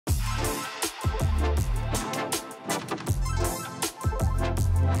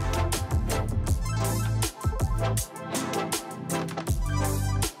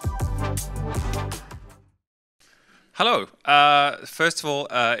Hello. First of all,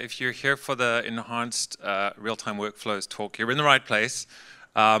 if you're here for the enhanced real-time workflows talk, you're in the right place.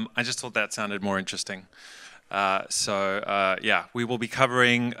 I just thought that sounded more interesting. Yeah, we will be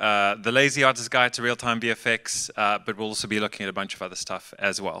covering the Lazy Artist Guide to Real-Time VFX, but we'll also be looking at a bunch of other stuff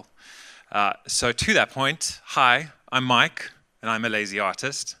as well. So to that point, hi, I'm Mike, and I'm a lazy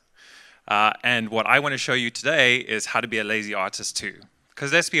artist. And what I want to show you today is how to be a lazy artist too.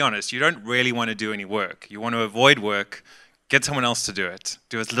 Because let's be honest, you don't really want to do any work. You want to avoid work, get someone else to do it,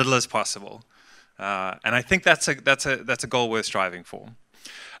 do as little as possible. And I think that's a goal worth striving for.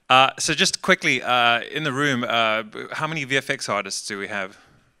 So just quickly, in the room, how many VFX artists do we have?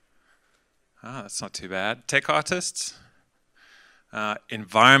 Ah, that's not too bad. Tech artists?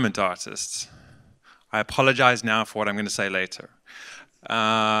 Environment artists. I apologize now for what I'm going to say later.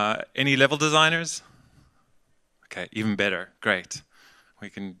 Any level designers? Okay, even better. Great. We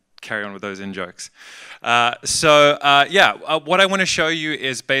can carry on with those in-jokes. What I want to show you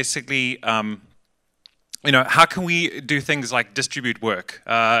is basically how can we do things like distribute work?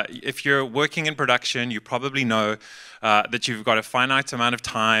 If you're working in production, you probably know that you've got a finite amount of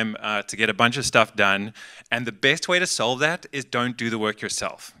time to get a bunch of stuff done, and the best way to solve that is don't do the work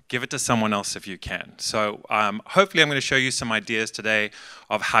yourself. Give it to someone else if you can. So hopefully I'm going to show you some ideas today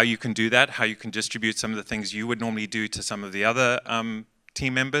of how you can do that, how you can distribute some of the things you would normally do to some of the other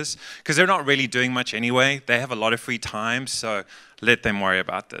team members, because they're not really doing much anyway. They have a lot of free time, so let them worry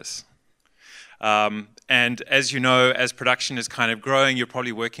about this. And as you know, as production is kind of growing, you're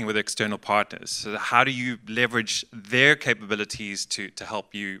probably working with external partners. So how do you leverage their capabilities to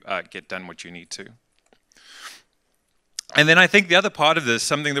help you get done what you need to? And then I think the other part of this,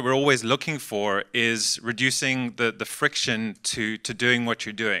 something that we're always looking for, is reducing the friction to doing what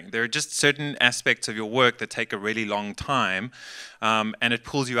you're doing. There are just certain aspects of your work that take a really long time, and it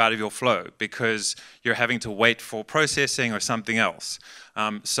pulls you out of your flow because you're having to wait for processing or something else.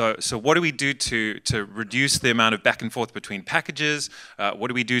 So what do we do to reduce the amount of back and forth between packages? What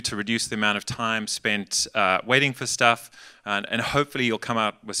do we do to reduce the amount of time spent waiting for stuff? And hopefully you'll come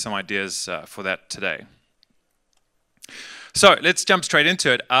out with some ideas for that today. So let's jump straight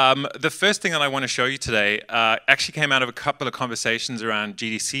into it. The first thing that I want to show you today actually came out of a couple of conversations around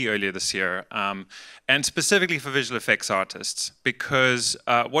GDC earlier this year, and specifically for visual effects artists, because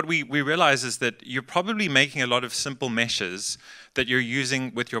what we realize is that you're probably making a lot of simple meshes that you're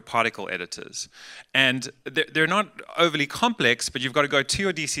using with your particle editors. And they're not overly complex, but you've got to go to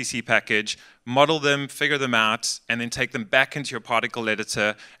your DCC package, model them, figure them out, and then take them back into your particle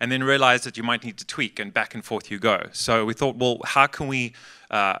editor, and then realize that you might need to tweak, and back and forth you go. So we thought, well, how can we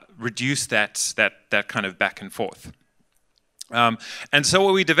reduce that kind of back and forth? And so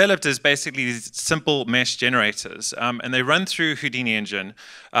what we developed is basically these simple mesh generators, and they run through Houdini Engine,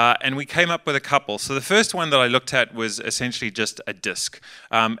 and we came up with a couple. So the first one that I looked at was essentially just a disk.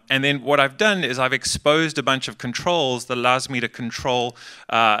 And then what I've done is I've exposed a bunch of controls that allows me to control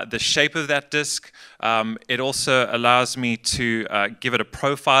the shape of that disk. It also allows me to give it a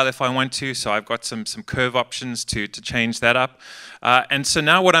profile if I want to, so I've got some curve options to change that up. And so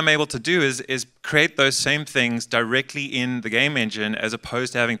now what I'm able to do is create those same things directly in the game engine, as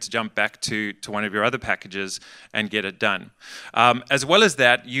opposed to having to jump back to one of your other packages and get it done. As well as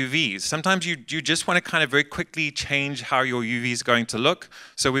that, UVs. Sometimes you just want to kind of very quickly change how your UV is going to look.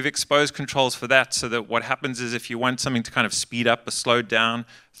 So we've exposed controls for that, so that what happens is if you want something to kind of speed up or slow down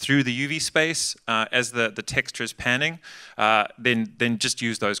through the UV space as the texture is panning, then just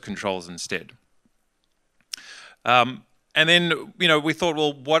use those controls instead. And then, we thought,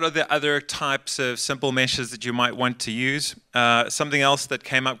 well, what are the other types of simple meshes that you might want to use? Something else that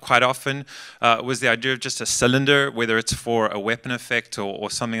came up quite often was the idea of just a cylinder, whether it's for a weapon effect or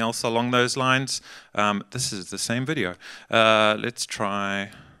something else along those lines. This is the same video. Let's try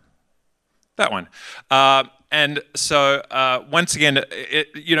that one. And so once again,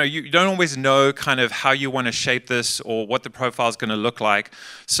 you don't always know kind of how you want to shape this or what the profile is going to look like.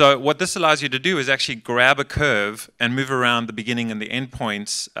 So what this allows you to do is actually grab a curve and move around the beginning and the end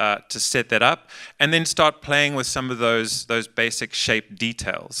points to set that up, and then start playing with some of those basic shape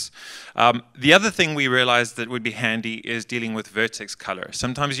details. The other thing we realized that would be handy is dealing with vertex color.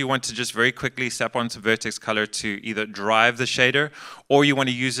 Sometimes you want to just very quickly step onto vertex color to either drive the shader, or you want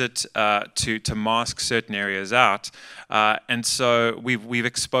to use it to mask certain areas out, and so we've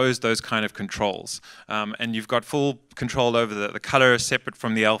exposed those kind of controls, and you've got full control over the color separate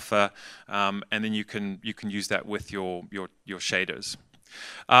from the alpha, and then you can use that with your shaders.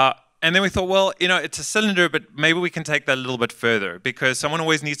 And then we thought, well, it's a cylinder, but maybe we can take that a little bit further because someone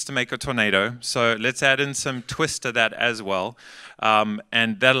always needs to make a tornado. So let's add in some twist to that as well.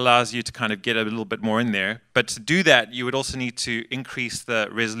 And that allows you to kind of get a little bit more in there. But to do that, you would also need to increase the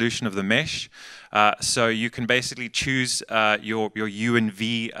resolution of the mesh. So you can basically choose your U and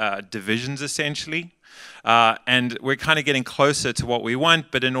V divisions, essentially. And we're kind of getting closer to what we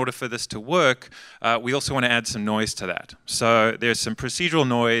want, but in order for this to work, we also want to add some noise to that. So there's some procedural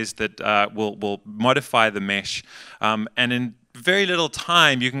noise that will modify the mesh, and in very little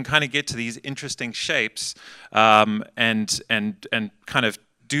time, you can kind of get to these interesting shapes and kind of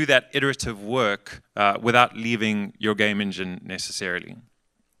do that iterative work without leaving your game engine necessarily.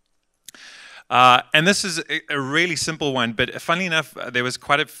 And this is a really simple one, but funnily enough, there was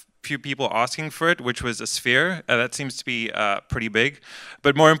quite a few people asking for it, which was a sphere. That seems to be pretty big.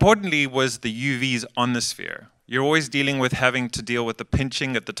 But more importantly was the UVs on the sphere. You're always dealing with having to deal with the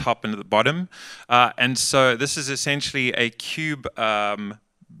pinching at the top and at the bottom. And so this is essentially a cube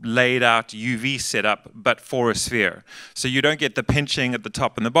laid out UV setup, but for a sphere. So you don't get the pinching at the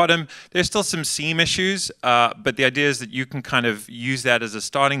top and the bottom. There's still some seam issues, but the idea is that you can kind of use that as a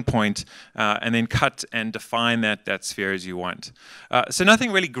starting point and then cut and define that sphere as you want. So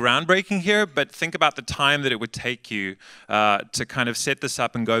nothing really groundbreaking here, but think about the time that it would take you to kind of set this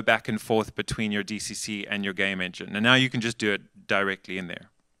up and go back and forth between your DCC and your game engine. And now you can just do it directly in there.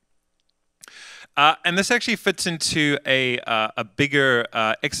 And this actually fits into a bigger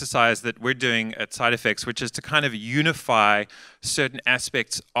exercise that we're doing at SideFX, which is to kind of unify certain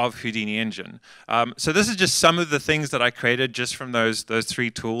aspects of Houdini Engine. So this is just some of the things that I created just from those three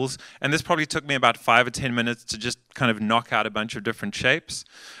tools. And this probably took me about 5 or 10 minutes to just kind of knock out a bunch of different shapes.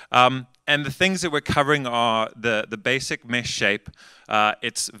 And the things that we're covering are the basic mesh shape.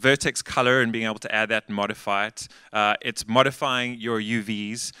 It's vertex color and being able to add that and modify it. It's modifying your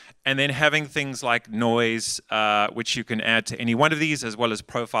UVs. And then having things like noise, which you can add to any one of these, as well as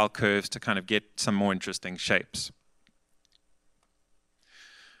profile curves to kind of get some more interesting shapes.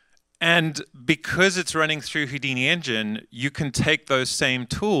 And because it's running through Houdini Engine, you can take those same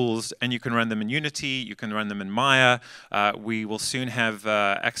tools and you can run them in Unity, you can run them in Maya. We will soon have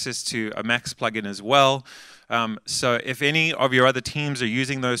access to a Max plugin as well. So if any of your other teams are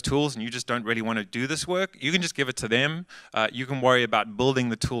using those tools and you just don't really want to do this work, you can just give it to them. You can worry about building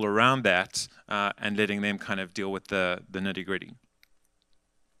the tool around that and letting them kind of deal with the nitty-gritty.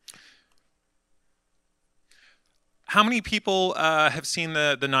 How many people have seen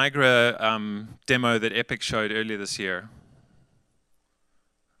the Niagara demo that Epic showed earlier this year?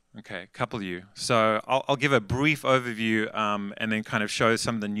 Okay, a couple of you. So I'll give a brief overview and then kind of show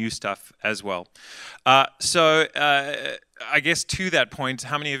some of the new stuff as well. So I guess to that point,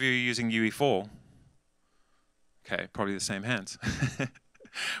 how many of you are using UE4? Okay, probably the same hands.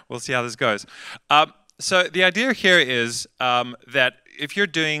 We'll see how this goes. So the idea here is that if you're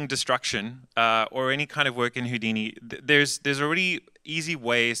doing destruction or any kind of work in Houdini, there's already easy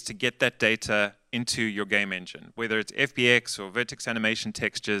ways to get that data into your game engine, whether it's FBX or vertex animation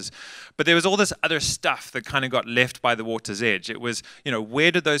textures. But there was all this other stuff that kind of got left by the water's edge. It was,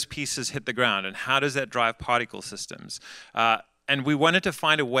 where did those pieces hit the ground and how does that drive particle systems? And we wanted to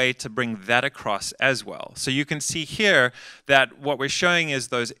find a way to bring that across as well. So you can see here that what we're showing is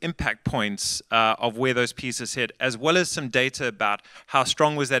those impact points of where those pieces hit, as well as some data about how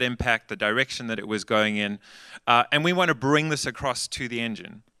strong was that impact, the direction that it was going in. And we want to bring this across to the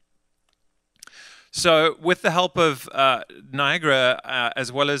engine. So with the help of Niagara,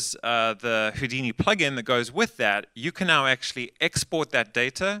 as well as the Houdini plugin that goes with that, you can now actually export that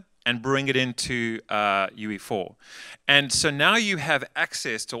data and bring it into UE4. And so now you have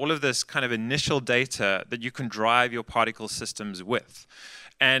access to all of this kind of initial data that you can drive your particle systems with.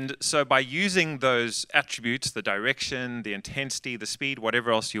 And so by using those attributes, the direction, the intensity, the speed,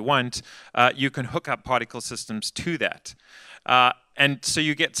 whatever else you want, you can hook up particle systems to that. And so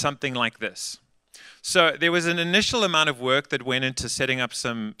you get something like this. So there was an initial amount of work that went into setting up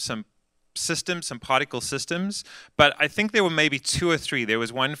some systems, some particle systems, but I think there were maybe 2 or 3. There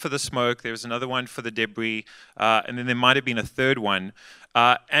was one for the smoke, there was another one for the debris, and then there might have been a third one.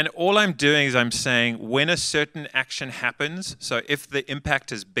 And all I'm doing is I'm saying when a certain action happens, so if the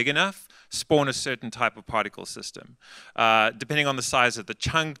impact is big enough, spawn a certain type of particle system. Depending on the size of the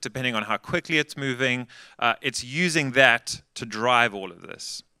chunk, depending on how quickly it's moving, it's using that to drive all of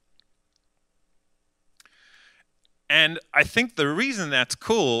this. And I think the reason that's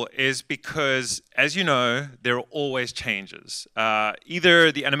cool is because, as you know, there are always changes.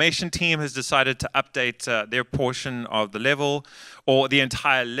 Either the animation team has decided to update their portion of the level, or the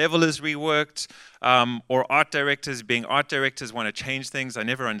entire level is reworked, or art directors, being art directors, want to change things. I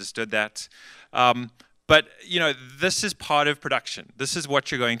never understood that. But you know, this is part of production. This is what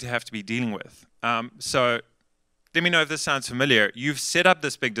you're going to have to be dealing with. So let me know if this sounds familiar. You've set up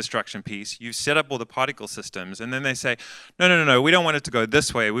this big destruction piece, you've set up all the particle systems, and then they say, no, no, no, no, we don't want it to go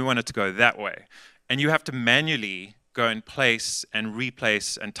this way, we want it to go that way. And you have to manually go and place and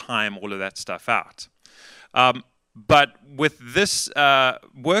replace and time all of that stuff out. But with this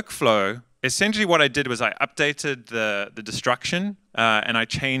workflow, essentially what I did was I updated the destruction, and I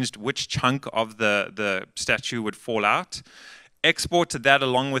changed which chunk of the statue would fall out, exported that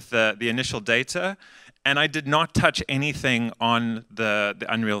along with the initial data, and I did not touch anything on the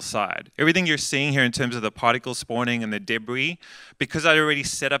Unreal side. Everything you're seeing here in terms of the particle spawning and the debris, because I'd already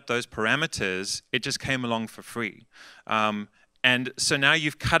set up those parameters, it just came along for free. And so now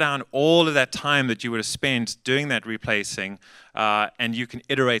you've cut down all of that time that you would have spent doing that replacing, and you can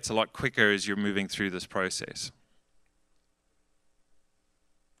iterate a lot quicker as you're moving through this process.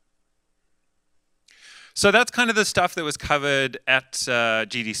 So that's kind of the stuff that was covered at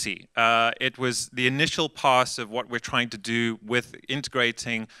GDC. It was the initial pass of what we're trying to do with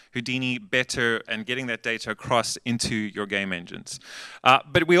integrating Houdini better and getting that data across into your game engines.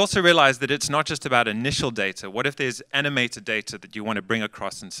 But we also realized that it's not just about initial data. What if there's animated data that you want to bring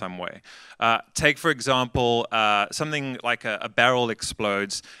across in some way? Take, for example, something like a barrel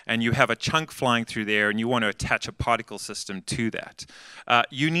explodes and you have a chunk flying through there and you want to attach a particle system to that.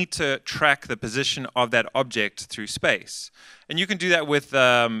 You need to track the position of that object through space. And you can do that with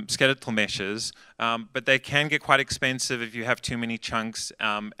skeletal meshes, but they can get quite expensive if you have too many chunks,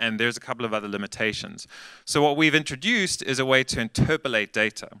 and there's a couple of other limitations. So what we've introduced is a way to interpolate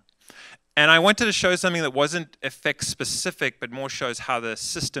data. And I wanted to show something that wasn't effects specific, but more shows how the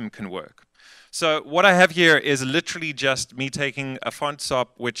system can work. So what I have here is literally just me taking a font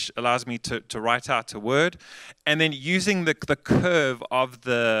swap, which allows me to write out a word, and then using the curve of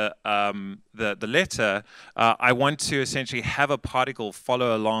the letter, I want to essentially have a particle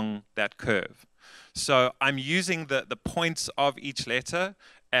follow along that curve. So I'm using the points of each letter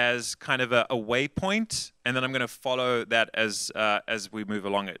as kind of a waypoint, and then I'm going to follow that as we move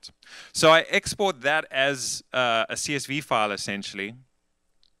along it. So I export that as a CSV file essentially.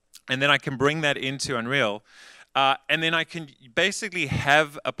 And then I can bring that into Unreal, and then I can basically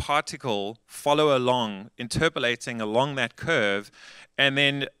have a particle follow along, interpolating along that curve, and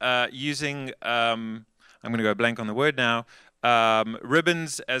then using, I'm going to go blank on the word now,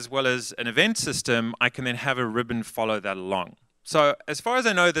 ribbons as well as an event system, I can then have a ribbon follow that along. So as far as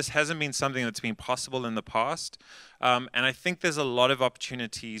I know, this hasn't been something that's been possible in the past, and I think there's a lot of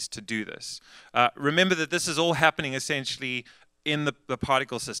opportunities to do this. Remember that this is all happening essentially in the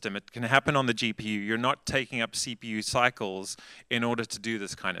particle system. It can happen on the GPU. You're not taking up CPU cycles in order to do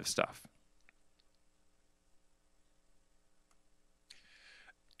this kind of stuff.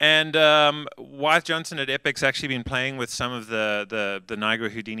 And Wyatt Johnson at Epic's actually been playing with some of the Niagara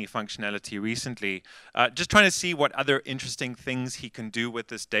Houdini functionality recently, just trying to see what other interesting things he can do with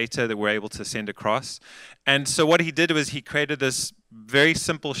this data that we're able to send across. And so what he did was he created this very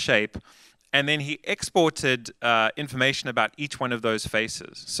simple shape, and then he exported information about each one of those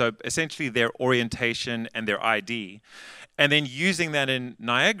faces. So essentially their orientation and their ID. And then using that in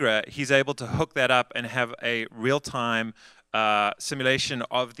Niagara, he's able to hook that up and have a real-time simulation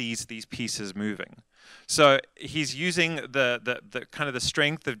of these pieces moving. So he's using the kind of the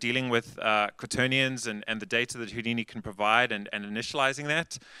strength of dealing with quaternions and the data that Houdini can provide and initializing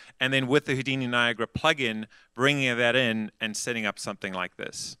that. And then with the Houdini Niagara plugin, bringing that in and setting up something like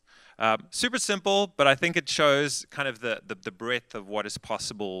this. Super simple, but I think it shows kind of the breadth of what is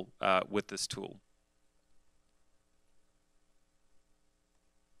possible with this tool.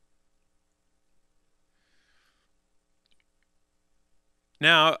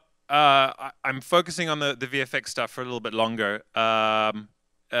 Now, I'm focusing on the VFX stuff for a little bit longer. How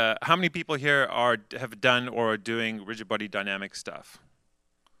many people here have done or are doing rigid body dynamic stuff?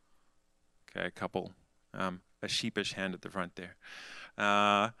 Okay, a couple. A sheepish hand at the front there.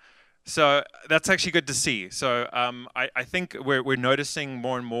 So that's actually good to see. So I think we're noticing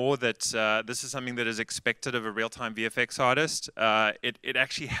more and more that this is something that is expected of a real-time VFX artist. It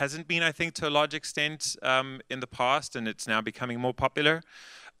actually hasn't been, I think, to a large extent in the past, and it's now becoming more popular.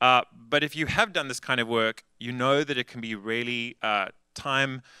 But if you have done this kind of work, you know that it can be really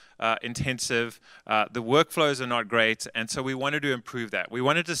time intensive. The workflows are not great, and so we wanted to improve that. We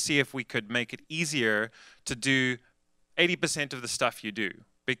wanted to see if we could make it easier to do 80% of the stuff you do,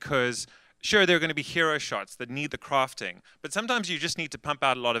 because sure, there are going to be hero shots that need the crafting, but sometimes you just need to pump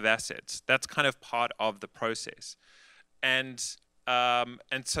out a lot of assets. That's kind of part of the process. And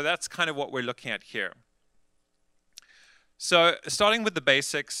so that's kind of what we're looking at here. So starting with the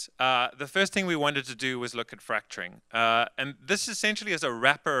basics, the first thing we wanted to do was look at fracturing. And this essentially is a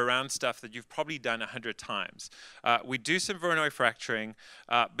wrapper around stuff that you've probably done 100 times. We do some Voronoi fracturing,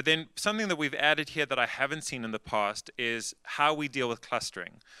 but then something that we've added here that I haven't seen in the past is how we deal with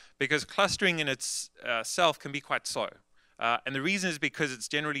clustering. Because clustering in itself can be quite slow. And the reason is because it's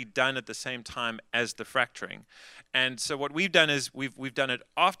generally done at the same time as the fracturing. And so what we've done is we've done it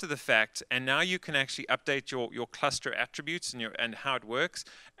after the fact, and now you can actually update your cluster attributes and how it works,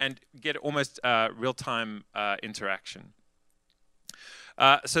 and get almost real-time interaction.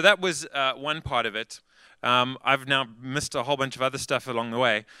 So that was one part of it. I've now missed a whole bunch of other stuff along the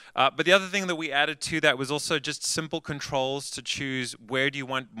way. But the other thing that we added to that was also just simple controls to choose where do you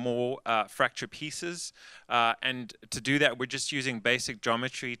want more fracture pieces. And to do that, we're just using basic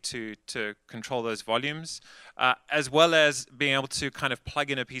geometry to control those volumes, as well as being able to kind of plug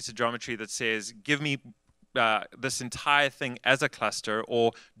in a piece of geometry that says, give me this entire thing as a cluster,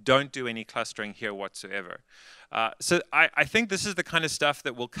 or don't do any clustering here whatsoever. So I think this is the kind of stuff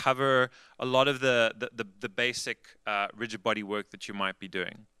that will cover a lot of the basic rigid body work that you might be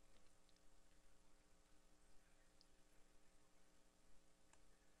doing.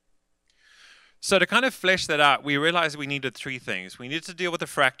 So to kind of flesh that out, we realized we needed three things. We needed to deal with the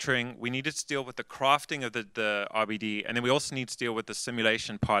fracturing, we needed to deal with the crafting of the RBD, and then we also need to deal with the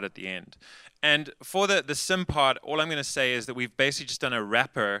simulation part at the end. And for the sim part, all I'm going to say is that we've basically just done a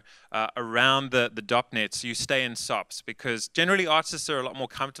wrapper around the DOP.NET, so you stay in SOPs, because generally artists are a lot more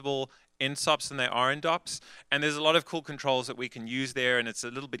comfortable in SOPs than they are in DOPs, and there's a lot of cool controls that we can use there, and it's a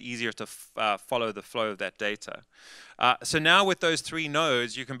little bit easier to follow the flow of that data. So now with those three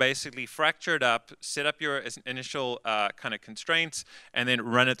nodes, you can basically fracture it up, set up your initial kind of constraints, and then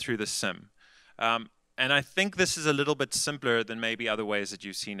run it through the sim. And I think this is a little bit simpler than maybe other ways that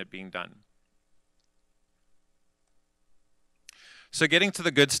you've seen it being done. So getting to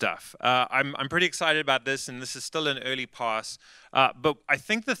the good stuff, I'm pretty excited about this, and this is still an early pass, but I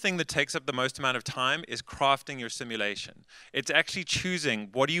think the thing that takes up the most amount of time is crafting your simulation. It's actually choosing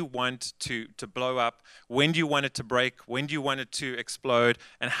what do you want to blow up, when do you want it to break, when do you want it to explode,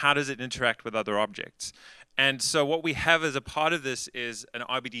 and how does it interact with other objects. And so what we have as a part of this is an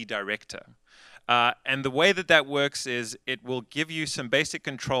RBD director. And the way that that works is it will give you some basic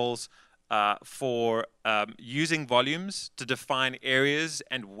controls for using volumes to define areas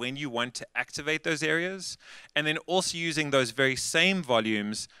and when you want to activate those areas, and then also using those very same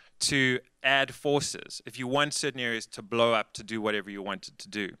volumes to add forces if you want certain areas to blow up to do whatever you want it to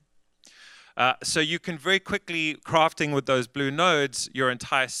do. So you can very quickly crafting with those blue nodes your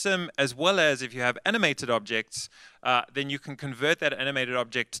entire sim, as well as if you have animated objects, then you can convert that animated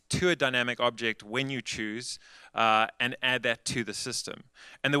object to a dynamic object when you choose, and add that to the system.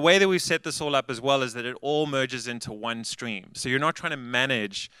 And the way that we've set this all up as well is that it all merges into one stream. So you're not trying to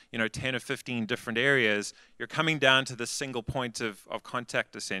manage 10 or 15 different areas. You're coming down to the single point of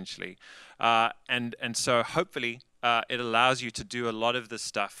contact essentially. And so hopefully it allows you to do a lot of this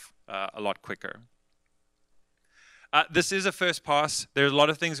stuff a lot quicker. This is a first pass. There's a lot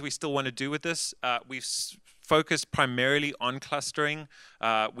of things we still want to do with this. We've focused primarily on clustering.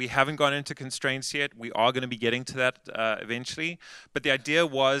 We haven't gone into constraints yet. We are going to be getting to that eventually. But the idea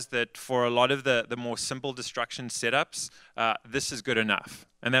was that for a lot of the more simple destruction setups, this is good enough.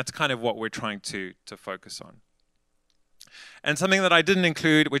 And that's kind of what we're trying to focus on. And something that I didn't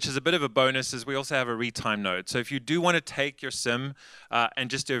include, which is a bit of a bonus, is we also have a retime node. So if you do want to take your sim and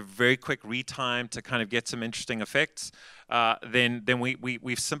just do a very quick retime to kind of get some interesting effects, then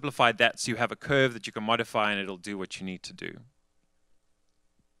we've simplified that so you have a curve that you can modify and it'll do what you need to do.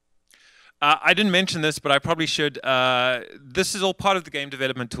 I didn't mention this, but I probably should. This is all part of the game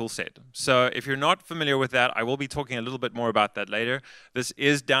development toolset. So if you're not familiar with that, I will be talking a little bit more about that later. This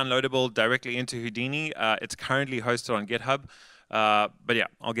is downloadable directly into Houdini. It's currently hosted on GitHub. But yeah,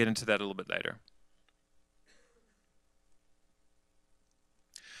 I'll get into that a little bit later.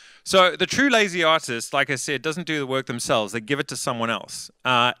 So the true lazy artist, like I said, doesn't do the work themselves. They give it to someone else.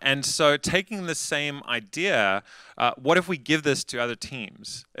 And so taking the same idea, what if we give this to other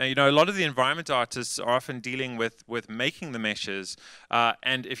teams? A lot of the environment artists are often dealing with making the meshes.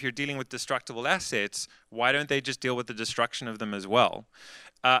 And if you're dealing with destructible assets, why don't they just deal with the destruction of them as well?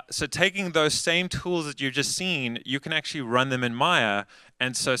 So taking those same tools that you've just seen, you can actually run them in Maya,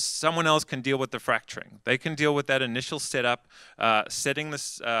 and so someone else can deal with the fracturing. They can deal with that initial setup, setting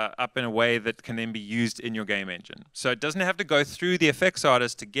this up in a way that can then be used in your game engine. So it doesn't have to go through the effects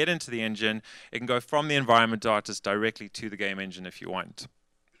artist to get into the engine. It can go from the environment artist directly to the game engine if you want.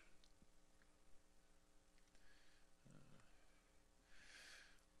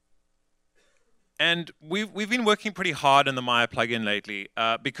 And we've been working pretty hard on the Maya plugin lately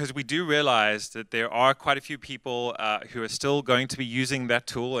because we do realize that there are quite a few people who are still going to be using that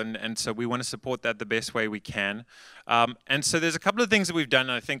tool, and so we want to support that the best way we can. And so there's a couple of things that we've done,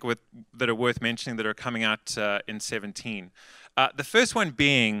 I think, that are worth mentioning that are coming out in 17. The first one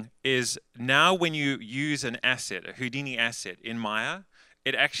being is now when you use an asset, a Houdini asset in Maya,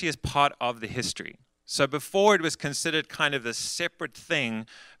 it actually is part of the history. So before it was considered kind of a separate thing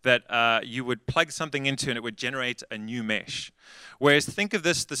that you would plug something into and it would generate a new mesh. Whereas think of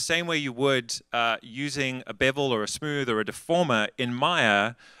this the same way you would using a bevel or a smooth or a deformer in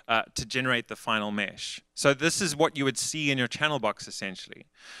Maya to generate the final mesh. So this is what you would see in your channel box essentially.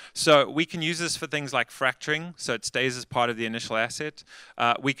 So we can use this for things like fracturing, so it stays as part of the initial asset.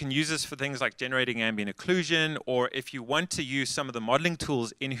 We can use this for things like generating ambient occlusion, or if you want to use some of the modeling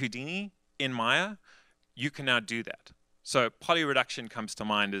tools in Houdini in Maya, you can now do that. So poly reduction comes to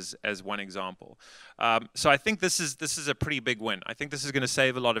mind as one example. So I think this is a pretty big win. I think this is going to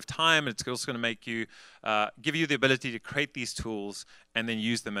save a lot of time. It's also going to make you give you the ability to create these tools and then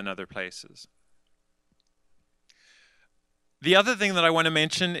use them in other places. The other thing that I want to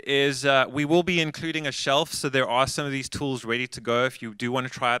mention is we will be including a shelf, so there are some of these tools ready to go if you do want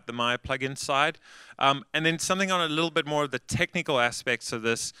to try out the Maya plugin side. And then something on a little bit more of the technical aspects of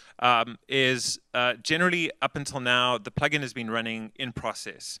this is generally up until now, the plugin has been running in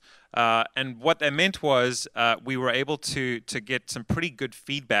process. And what that meant was we were able to get some pretty good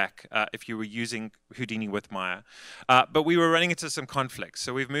feedback if you were using Houdini with Maya. But we were running into some conflicts.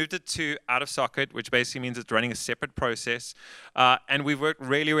 So we've moved it to out of socket, which basically means it's running a separate process. And we've worked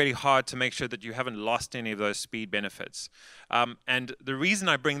really, really hard to make sure that you haven't lost any of those speed benefits. And the reason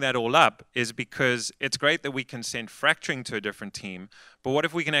I bring that all up is because it's great that we can send fracturing to a different team, but what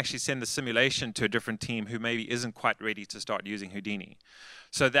if we can actually send the simulation to a different team who maybe isn't quite ready to start using Houdini?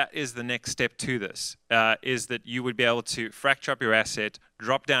 So that is the next step to this, is that you would be able to fracture up your asset,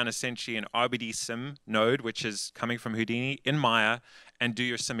 drop down essentially an RBD sim node, which is coming from Houdini in Maya, and do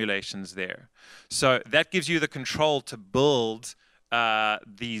your simulations there. So that gives you the control to build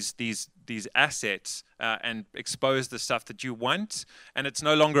these assets and expose the stuff that you want, and it's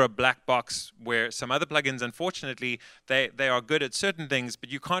no longer a black box where some other plugins, unfortunately, they are good at certain things, but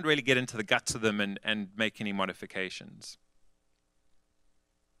you can't really get into the guts of them and make any modifications.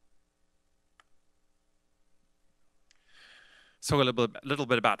 So a little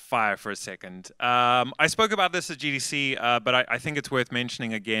bit about fire for a second. I spoke about this at GDC, but I think it's worth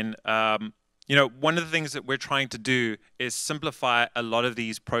mentioning again. You know, one of the things that we're trying to do is simplify a lot of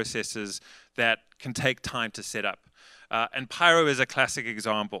these processes that can take time to set up. And Pyro is a classic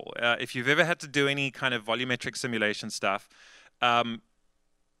example. If you've ever had to do any kind of volumetric simulation stuff,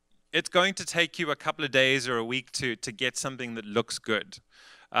 it's going to take you a couple of days or a week to get something that looks good.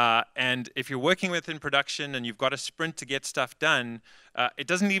 And if you're working within production and you've got a sprint to get stuff done, it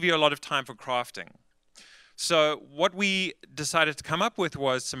doesn't leave you a lot of time for crafting. So what we decided to come up with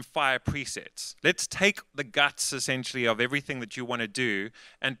was some fire presets. Let's take the guts, essentially, of everything that you want to do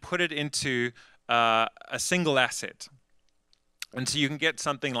and put it into a single asset. And so you can get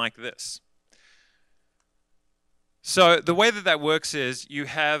something like this. So the way that works is you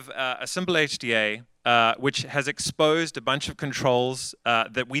have a simple HDA, which has exposed a bunch of controls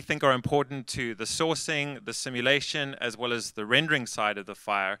that we think are important to the sourcing, the simulation, as well as the rendering side of the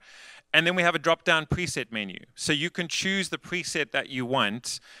fire. And then we have a drop-down preset menu. So you can choose the preset that you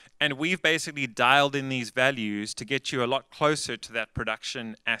want, and we've basically dialed in these values to get you a lot closer to that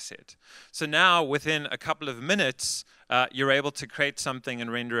production asset. So now, within a couple of minutes, you're able to create something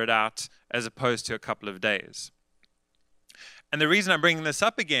and render it out as opposed to a couple of days. And the reason I'm bringing this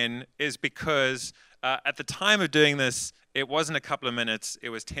up again is because at the time of doing this, it wasn't a couple of minutes, it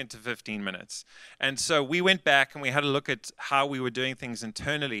was 10 to 15 minutes. And so we went back and we had a look at how we were doing things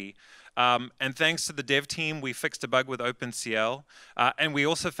internally. And thanks to the dev team, we fixed a bug with OpenCL. And we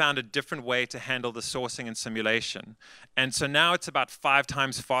also found a different way to handle the sourcing and simulation. And so now it's about 5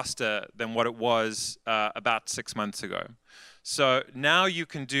 times faster than what it was about 6 months ago. So now you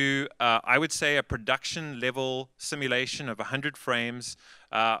can do, I would say, a production level simulation of 100 frames.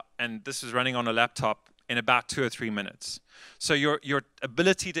 And this is running on a laptop in about 2 or 3 minutes. So your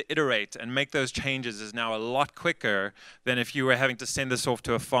ability to iterate and make those changes is now a lot quicker than if you were having to send this off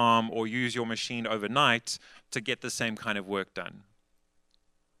to a farm or use your machine overnight to get the same kind of work done.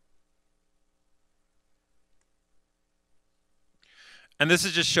 And this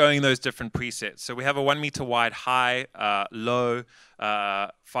is just showing those different presets. So we have a 1 meter wide high, low,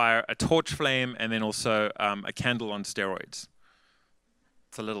 fire, a torch flame, and then also a candle on steroids.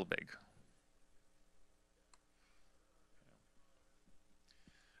 It's a little big.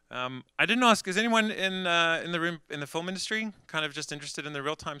 I didn't ask, is anyone in the room in the film industry kind of just interested in the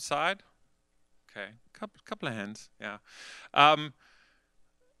real-time side? Okay, couple of hands, yeah.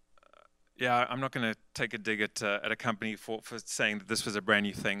 Yeah, I'm not going to take a dig at a company for saying that this was a brand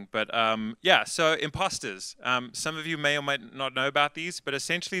new thing, but yeah, so imposters. Some of you may or may not know about these, but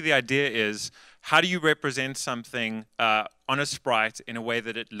essentially the idea is, how do you represent something on a sprite in a way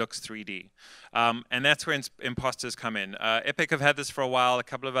that it looks 3D? And that's where imposters come in. Epic have had this for a while. A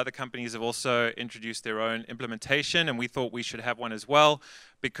couple of other companies have also introduced their own implementation, and we thought we should have one as well,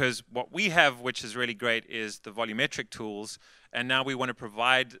 because what we have, which is really great, is the volumetric tools, and now we want to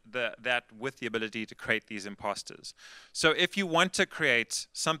provide that with the ability to create these imposters. So if you want to create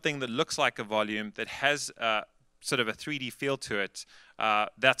something that looks like a volume, that has sort of a 3D feel to it,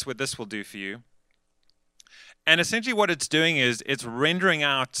 that's what this will do for you. And essentially what it's doing is it's rendering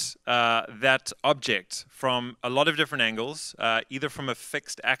out that object from a lot of different angles, either from a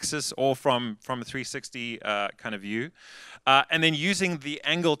fixed axis or from a 360 kind of view. And then using the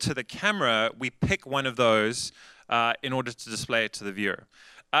angle to the camera, we pick one of those in order to display it to the viewer.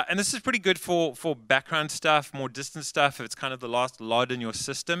 And this is pretty good for background stuff, more distant stuff, if it's kind of the last LOD in your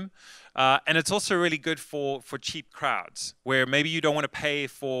system. And it's also really good for cheap crowds, where maybe you don't want to pay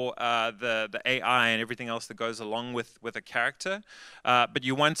for the AI and everything else that goes along with a character, but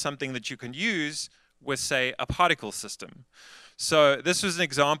you want something that you can use with, say, a particle system. So this was an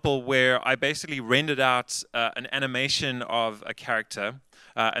example where I basically rendered out an animation of a character,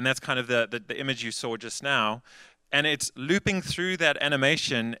 and that's kind of the image you saw just now. And it's looping through that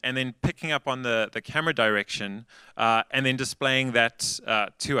animation and then picking up on the camera direction and then displaying that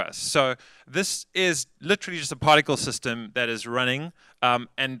to us. So this is literally just a particle system that is running.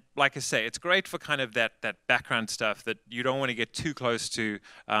 And like I say, it's great for kind of that background stuff that you don't want to get too close to,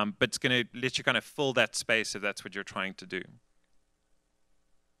 but it's going to let you kind of fill that space if that's what you're trying to do.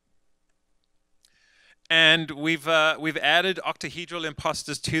 And we've added octahedral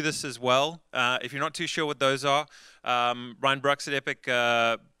imposters to this as well. If you're not too sure what those are, Ryan Brooks at Epic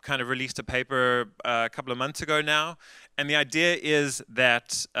kind of released a paper a couple of months ago now. And the idea is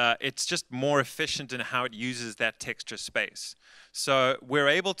that it's just more efficient in how it uses that texture space. So we're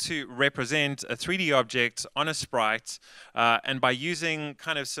able to represent a 3D object on a sprite, and by using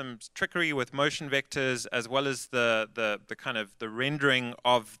kind of some trickery with motion vectors, as well as the kind of the rendering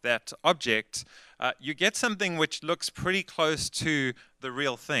of that object, you get something which looks pretty close to the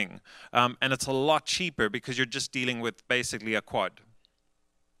real thing. And it's a lot cheaper because you're just dealing with basically a quad.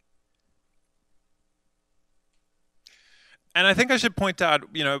 And I think I should point out,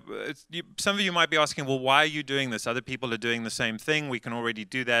 some of you might be asking, well, why are you doing this? Other people are doing the same thing. We can already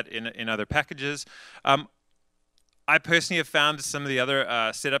do that in other packages. I personally have found some of the other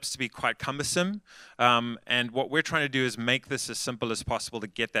setups to be quite cumbersome. And what we're trying to do is make this as simple as possible to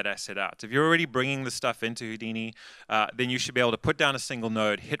get that asset out. If you're already bringing the stuff into Houdini, then you should be able to put down a single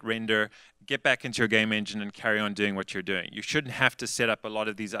node, hit render, get back into your game engine, and carry on doing what you're doing. You shouldn't have to set up a lot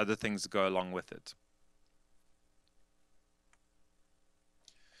of these other things to go along with it.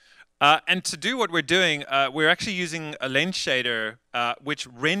 And to do what we're doing, we're actually using a lens shader which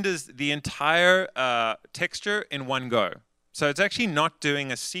renders the entire texture in one go. So it's actually not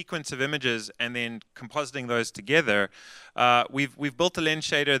doing a sequence of images and then compositing those together. We've built a lens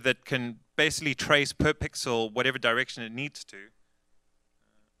shader that can basically trace per pixel whatever direction it needs to.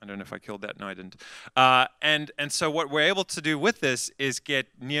 I don't know if I killed that. No, I didn't. And so what we're able to do with this is get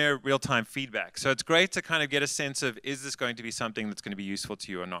near real-time feedback. So it's great to kind of get a sense of, is this going to be something that's going to be useful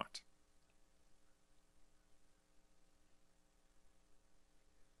to you or not?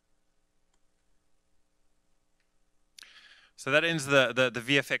 So that ends the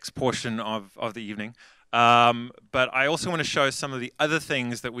VFX portion of the evening. But I also want to show some of the other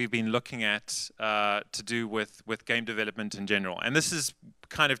things that we've been looking at to do with game development in general. And this is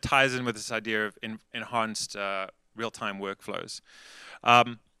kind of ties in with this idea of enhanced real-time workflows.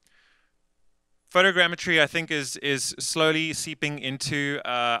 Photogrammetry, I think, is slowly seeping into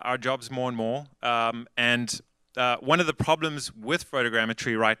our jobs more and more. And one of the problems with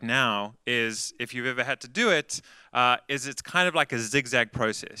photogrammetry right now is, if you've ever had to do it, is it's kind of like a zigzag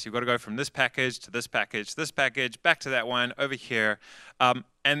process. You've got to go from this package to this package, back to that one, over here.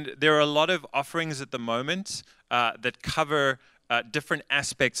 And there are a lot of offerings at the moment that cover different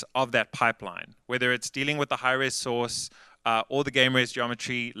aspects of that pipeline, whether it's dealing with the high-res source or the game-res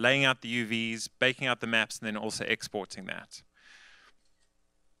geometry, laying out the UVs, baking out the maps, and then also exporting that.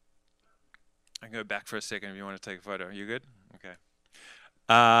 I can go back for a second if you want to take a photo. You good? Okay.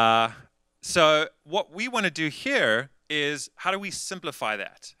 So what we want to do here is, how do we simplify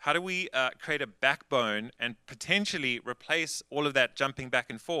that? How do we create a backbone and potentially replace all of that jumping back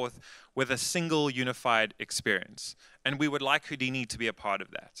and forth with a single unified experience? And we would like Houdini to be a part of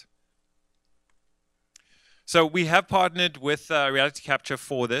that. So we have partnered with Reality Capture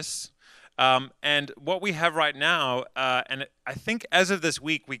for this. And what we have right now, and I think as of this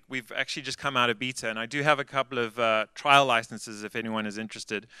week, we've actually just come out of beta, and I do have a couple of trial licenses if anyone is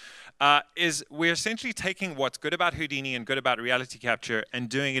interested, is we're essentially taking what's good about Houdini and good about Reality Capture and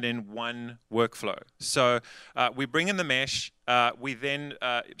doing it in one workflow. So we bring in the mesh, we then,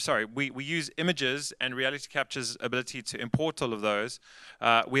 we use images and Reality Capture's ability to import all of those.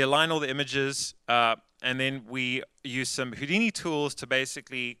 We align all the images, and then we use some Houdini tools to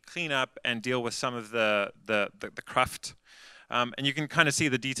basically clean up and deal with some of the cruft. And you can kind of see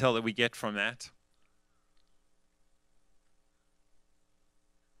the detail that we get from that.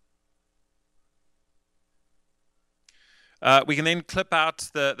 We can then clip out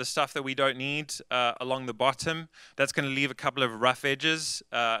the stuff that we don't need along the bottom. That's going to leave a couple of rough edges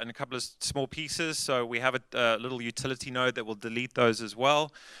and a couple of small pieces. So we have a little utility node that will delete those as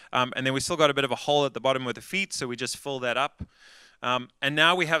well. And then we still got a bit of a hole at the bottom with the feet, so we just fill that up. And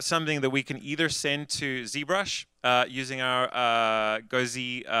now we have something that we can either send to ZBrush using our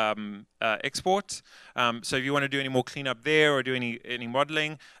GoZ export. So if you want to do any more cleanup there or do any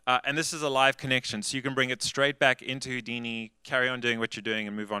modeling, and this is a live connection, so you can bring it straight back into Houdini, carry on doing what you're doing,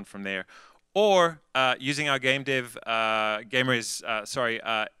 and move on from there. Or using our game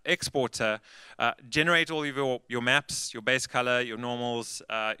exporter, generate all of your maps, your base color, your normals,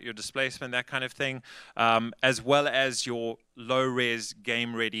 your displacement, that kind of thing, as well as your low-res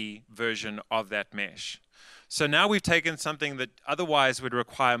game-ready version of that mesh. So now we've taken something that otherwise would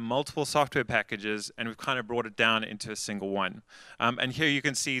require multiple software packages, and we've kind of brought it down into a single one. And here you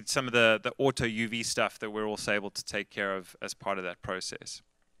can see some of the auto UV stuff that we're also able to take care of as part of that process.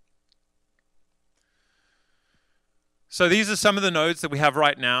 So these are some of the nodes that we have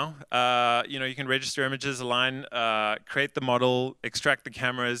right now. You can register images, align, create the model, extract the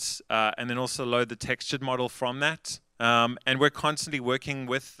cameras, and then also load the textured model from that. And we're constantly working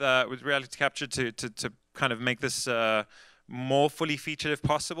with Reality Capture to kind of make this more fully featured if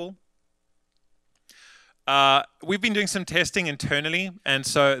possible. We've been doing some testing internally, and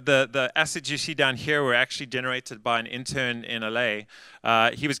so the assets you see down here were actually generated by an intern in LA.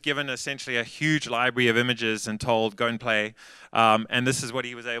 He was given essentially a huge library of images and told, go and play. And this is what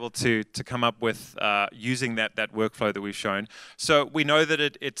he was able to come up with using that workflow that we've shown. So we know that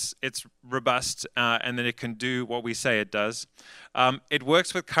it's robust and that it can do what we say it does. It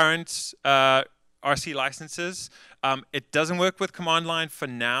works with current RC licenses. It doesn't work with command line for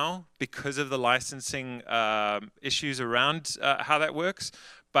now because of the licensing issues around how that works,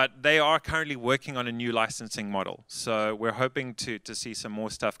 but they are currently working on a new licensing model. So we're hoping to see some more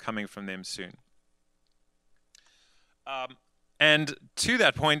stuff coming from them soon. And to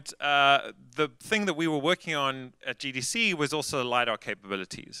that point, the thing that we were working on at GDC was also LiDAR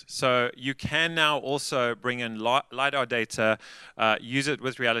capabilities. So you can now also bring in LiDAR data, use it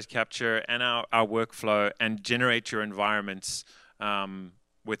with Reality Capture and our workflow, and generate your environments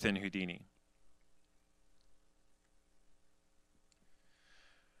within Houdini.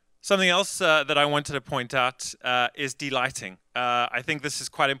 Something else that I wanted to point out is delighting. I think this is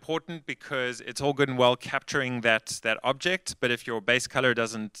quite important because it's all good and well capturing that object, but if your base color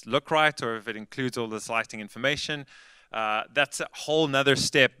doesn't look right, or if it includes all this lighting information, that's a whole nother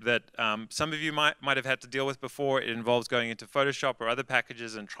step that some of you might have had to deal with before. It involves going into Photoshop or other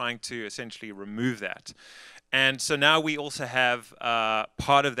packages and trying to essentially remove that. And so now we also have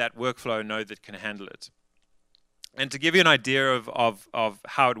part of that workflow node that can handle it. And to give you an idea of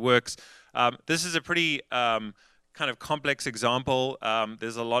how it works, this is a pretty kind of complex example.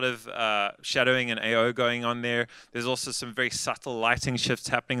 There's a lot of shadowing and AO going on there. There's also some very subtle lighting shifts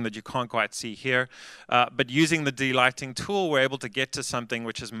happening that you can't quite see here. But using the delighting tool, we're able to get to something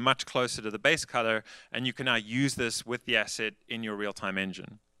which is much closer to the base color, and you can now use this with the asset in your real-time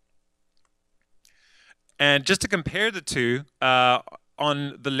engine. And just to compare the two,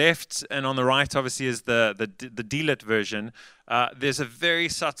 on the left and on the right, obviously, is the delit version. There's a very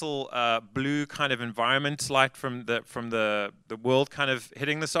subtle blue kind of environment light from the world kind of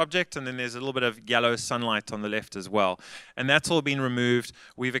hitting this object, and then there's a little bit of yellow sunlight on the left as well. And that's all been removed.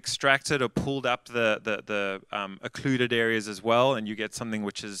 We've extracted or pulled up the occluded areas as well, and you get something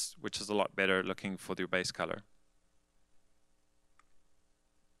which is a lot better looking for the base color.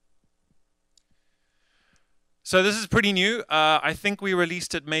 So this is pretty new. I think we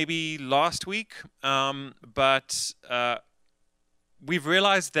released it maybe last week, but we've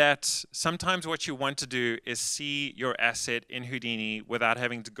realized that sometimes what you want to do is see your asset in Houdini without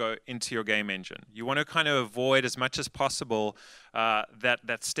having to go into your game engine. You want to kind of avoid as much as possible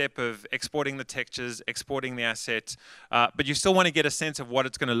that step of exporting the textures, exporting the asset, but you still want to get a sense of what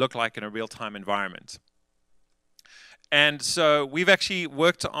it's going to look like in a real-time environment. And so we've actually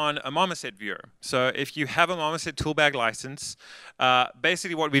worked on a marmoset viewer. So if you have a marmoset toolbag license,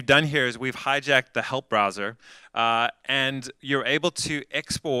 basically what we've done here is we've hijacked the help browser, and you're able to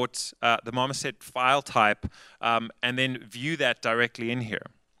export the marmoset file type and then view that directly in here.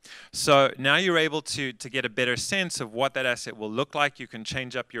 So now you're able to get a better sense of what that asset will look like. You can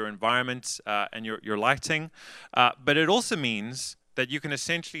change up your environment and your lighting, but it also means that you can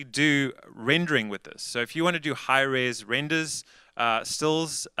essentially do rendering with this. So if you want to do high-res renders,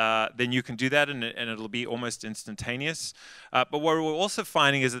 stills, then you can do that, and it'll be almost instantaneous. But what we're also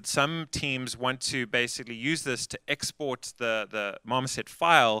finding is that some teams want to basically use this to export the marmoset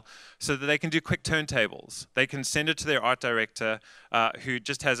file so that they can do quick turntables. They can send it to their art director, who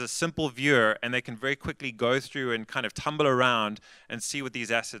just has a simple viewer, and they can very quickly go through and kind of tumble around and see what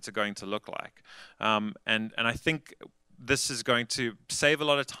these assets are going to look like. And I think this is going to save a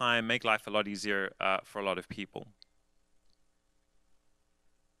lot of time, make life a lot easier for a lot of people.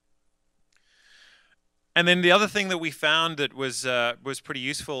 And then the other thing that we found that was pretty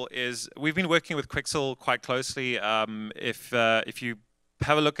useful is we've been working with Quixel quite closely. If you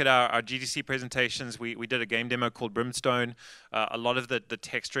have a look at our GDC presentations, we did a game demo called Brimstone. A lot of the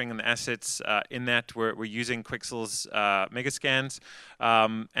texturing and the assets in that we're using Quixel's Megascans,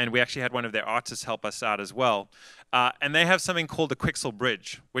 and we actually had one of their artists help us out as well. And they have something called the Quixel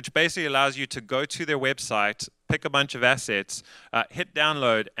Bridge, which basically allows you to go to their website, pick a bunch of assets, hit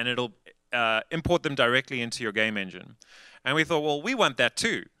download, and it'll import them directly into your game engine. And we thought, well, we want that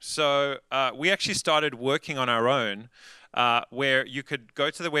too. So we actually started working on our own, where you could go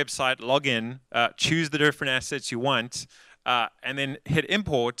to the website, log in, choose the different assets you want, and then hit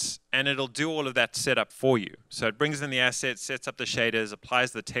import, and it'll do all of that setup for you. So it brings in the assets, sets up the shaders,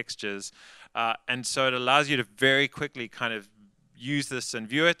 applies the textures, and so it allows you to very quickly kind of use this and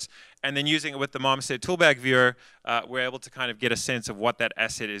view it. And then using it with the Marmoset toolbag viewer, we're able to kind of get a sense of what that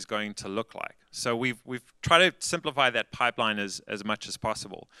asset is going to look like. So we've tried to simplify that pipeline as much as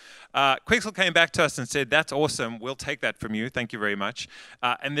possible. Quixel came back to us and said, that's awesome, we'll take that from you, thank you very much.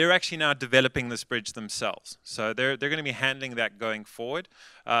 And they're actually now developing this bridge themselves. So they're going to be handling that going forward.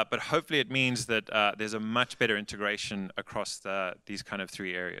 But hopefully it means that there's a much better integration across these kind of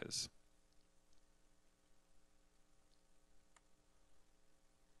three areas.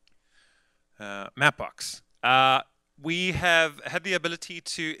 Mapbox. We have had the ability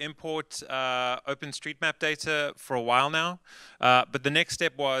to import OpenStreetMap data for a while now, but the next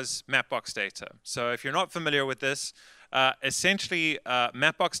step was Mapbox data. So if you're not familiar with this, essentially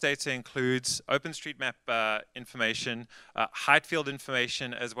Mapbox data includes OpenStreetMap information, height field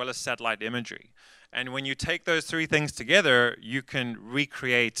information, as well as satellite imagery. And when you take those three things together, you can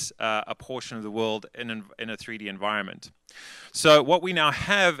recreate a portion of the world in a 3D environment. So what we now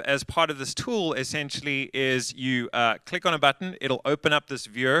have as part of this tool essentially is you click on a button, it'll open up this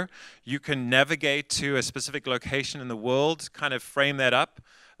viewer. You can navigate to a specific location in the world, kind of frame that up,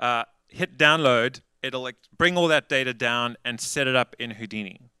 hit download, it'll bring all that data down and set it up in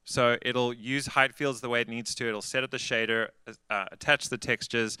Houdini. So it'll use height fields the way it needs to. It'll set up the shader, attach the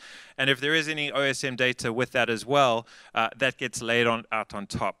textures, and if there is any OSM data with that as well, that gets laid out on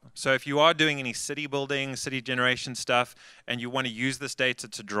top. So if you are doing any city building, city generation stuff, and you want to use this data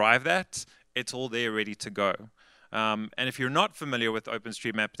to drive that, it's all there ready to go. And if you're not familiar with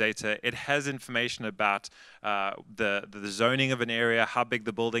OpenStreetMap data, it has information about the zoning of an area, how big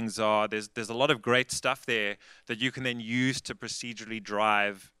the buildings are. There's a lot of great stuff there that you can then use to procedurally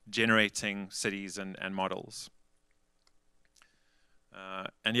drive generating cities and models.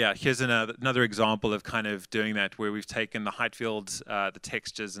 And yeah, here's another example of kind of doing that, where we've taken the height fields, the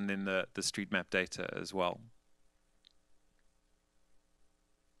textures, and then the street map data as well.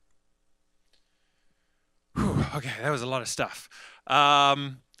 Whew, okay, that was a lot of stuff.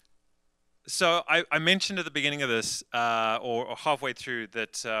 So I mentioned at the beginning of this, or halfway through,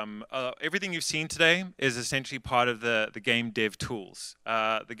 that everything you've seen today is essentially part of the game dev tools.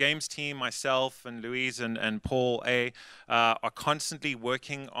 The games team, myself and Louise and Paul A, are constantly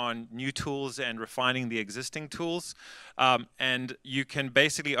working on new tools and refining the existing tools. And you can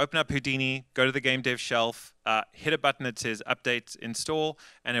basically open up Houdini, go to the game dev shelf, hit a button that says update install,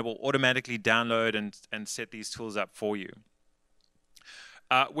 and it will automatically download and set these tools up for you.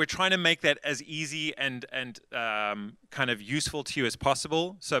 We're trying to make that as easy and kind of useful to you as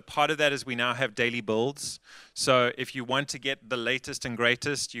possible. So part of that is we now have daily builds. So if you want to get the latest and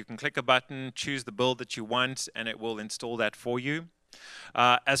greatest, you can click a button, choose the build that you want, and it will install that for you.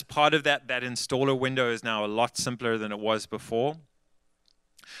 As part of that, that installer window is now a lot simpler than it was before.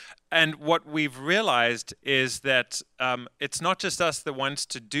 And what we've realized is that it's not just us that wants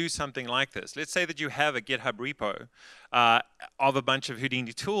to do something like this. Let's say that you have a GitHub repo of a bunch of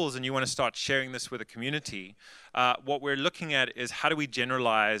Houdini tools and you want to start sharing this with a community. What we're looking at is how do we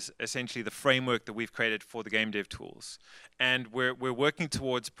generalize essentially the framework that we've created for the game dev tools. And we're working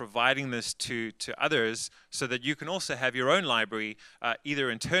towards providing this to others so that you can also have your own library either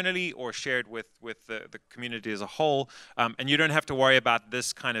internally or shared with the community as a whole. And you don't have to worry about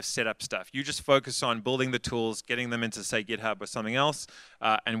this kind of setup stuff. You just focus on building the tools, getting them into, say, GitHub or something else,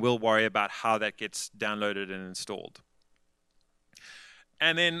 and we'll worry about how that gets downloaded and installed.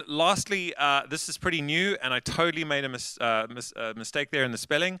 And then lastly, this is pretty new, and I totally made a mistake there in the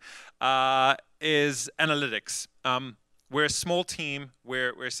spelling, is analytics. We're a small team.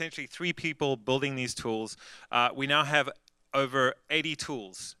 We're essentially 3 people building these tools. We now have over 80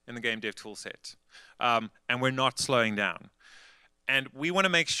 tools in the game dev tool set, and we're not slowing down. And we want to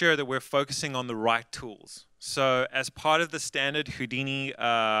make sure that we're focusing on the right tools. So as part of the standard Houdini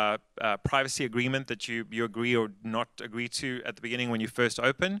privacy agreement that you agree or not agree to at the beginning when you first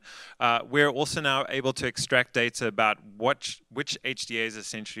open, we're also now able to extract data about which HDAs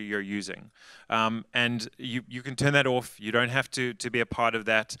essentially you're using. And you can turn that off. You don't have to be a part of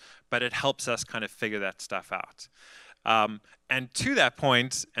that, but it helps us kind of figure that stuff out. And to that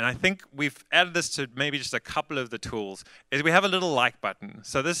point, and I think we've added this to maybe just a couple of the tools, is we have a little like button.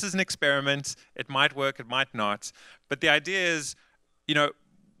 So this is an experiment. It might work, it might not. But the idea is, you know,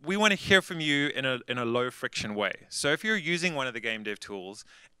 we want to hear from you in a low friction way. So if you're using one of the game dev tools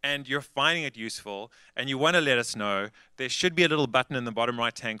and you're finding it useful and you want to let us know, there should be a little button in the bottom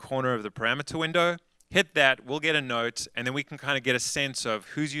right-hand corner of the parameter window. Hit that, we'll get a note, and then we can kind of get a sense of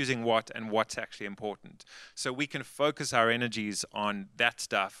who's using what and what's actually important. So we can focus our energies on that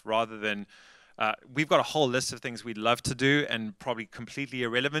stuff rather than, we've got a whole list of things we'd love to do and probably completely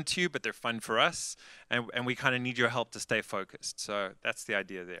irrelevant to you, but they're fun for us, and we kind of need your help to stay focused. So that's the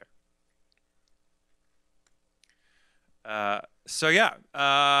idea there. So yeah,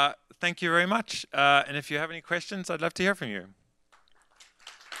 thank you very much. And if you have any questions, I'd love to hear from you.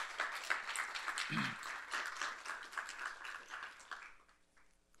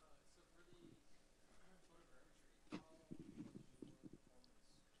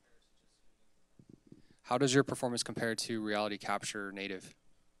 How does your performance compare to reality capture native?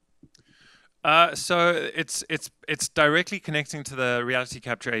 So it's directly connecting to the reality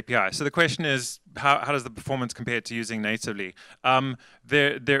capture API. So the question is, how does the performance compare to using natively?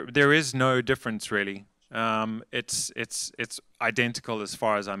 There is no difference really. It's identical as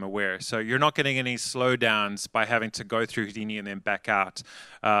far as I'm aware. So you're not getting any slowdowns by having to go through Houdini and then back out,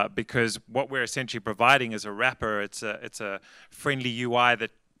 because what we're essentially providing is a wrapper. It's a friendly UI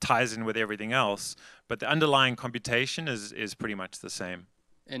that ties in with everything else, but the underlying computation is pretty much the same.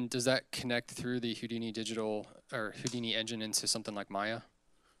 And does that connect through the Houdini digital or Houdini engine into something like Maya?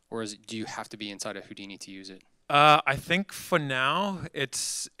 Or do you have to be inside of Houdini to use it? I think for now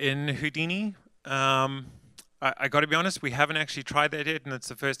it's in Houdini. I got to be honest, we haven't actually tried that yet, and it's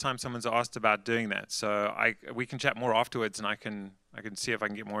the first time someone's asked about doing that. So we can chat more afterwards, and I can see if I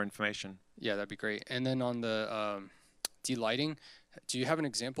can get more information. Yeah, that'd be great. And then on the delighting, do you have an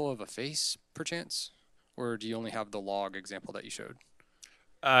example of a face, perchance? Or do you only have the log example that you showed?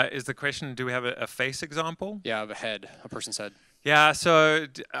 Is the question, do we have a face example? Yeah, of a head, a person's head. Yeah, so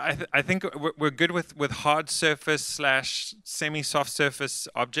I think we're good with hard surface / semi-soft surface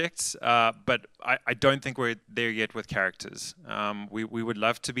objects, but I don't think we're there yet with characters. We would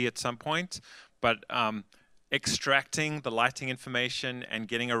love to be at some point, but extracting the lighting information and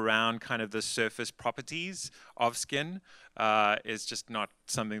getting around kind of the surface properties of skin is just not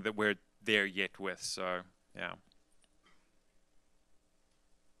something that we're there yet with, so yeah.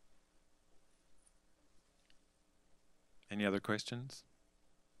 Any other questions?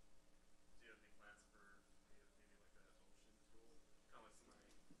 Do you have any plans for maybe like an ocean tool? Kind of like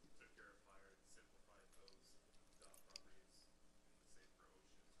somebody took care of fire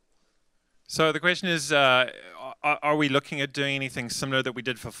So the question is, are we looking at doing anything similar that we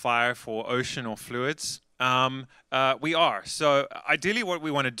did for fire, for ocean or fluids? We are. So ideally what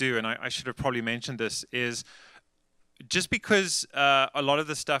we want to do, and I should have probably mentioned this, is just because a lot of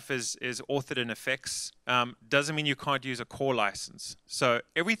the stuff is authored in effects doesn't mean you can't use a core license. So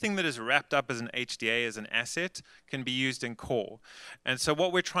everything that is wrapped up as an HDA, as an asset, can be used in core. And so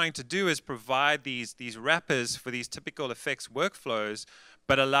what we're trying to do is provide these wrappers for these typical effects workflows,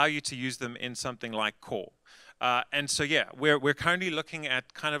 but allow you to use them in something like core. And so yeah, we're currently looking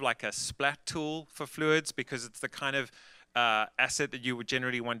at kind of like a splat tool for fluids, because it's the kind of asset that you would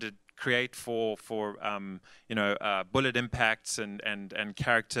generally want to create for you know, bullet impacts and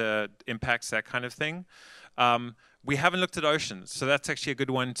character impacts, that kind of thing. We haven't looked at oceans, so that's actually a good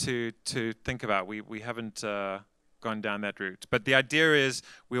one to think about. We haven't gone down that route, but the idea is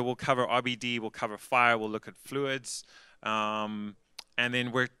we will cover RBD, we'll cover fire, we'll look at fluids, and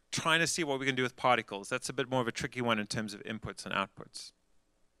then we're trying to see what we can do with particles. That's a bit more of a tricky one in terms of inputs and outputs.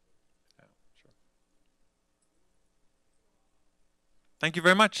 Thank you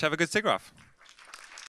very much. Have a good SIGGRAPH.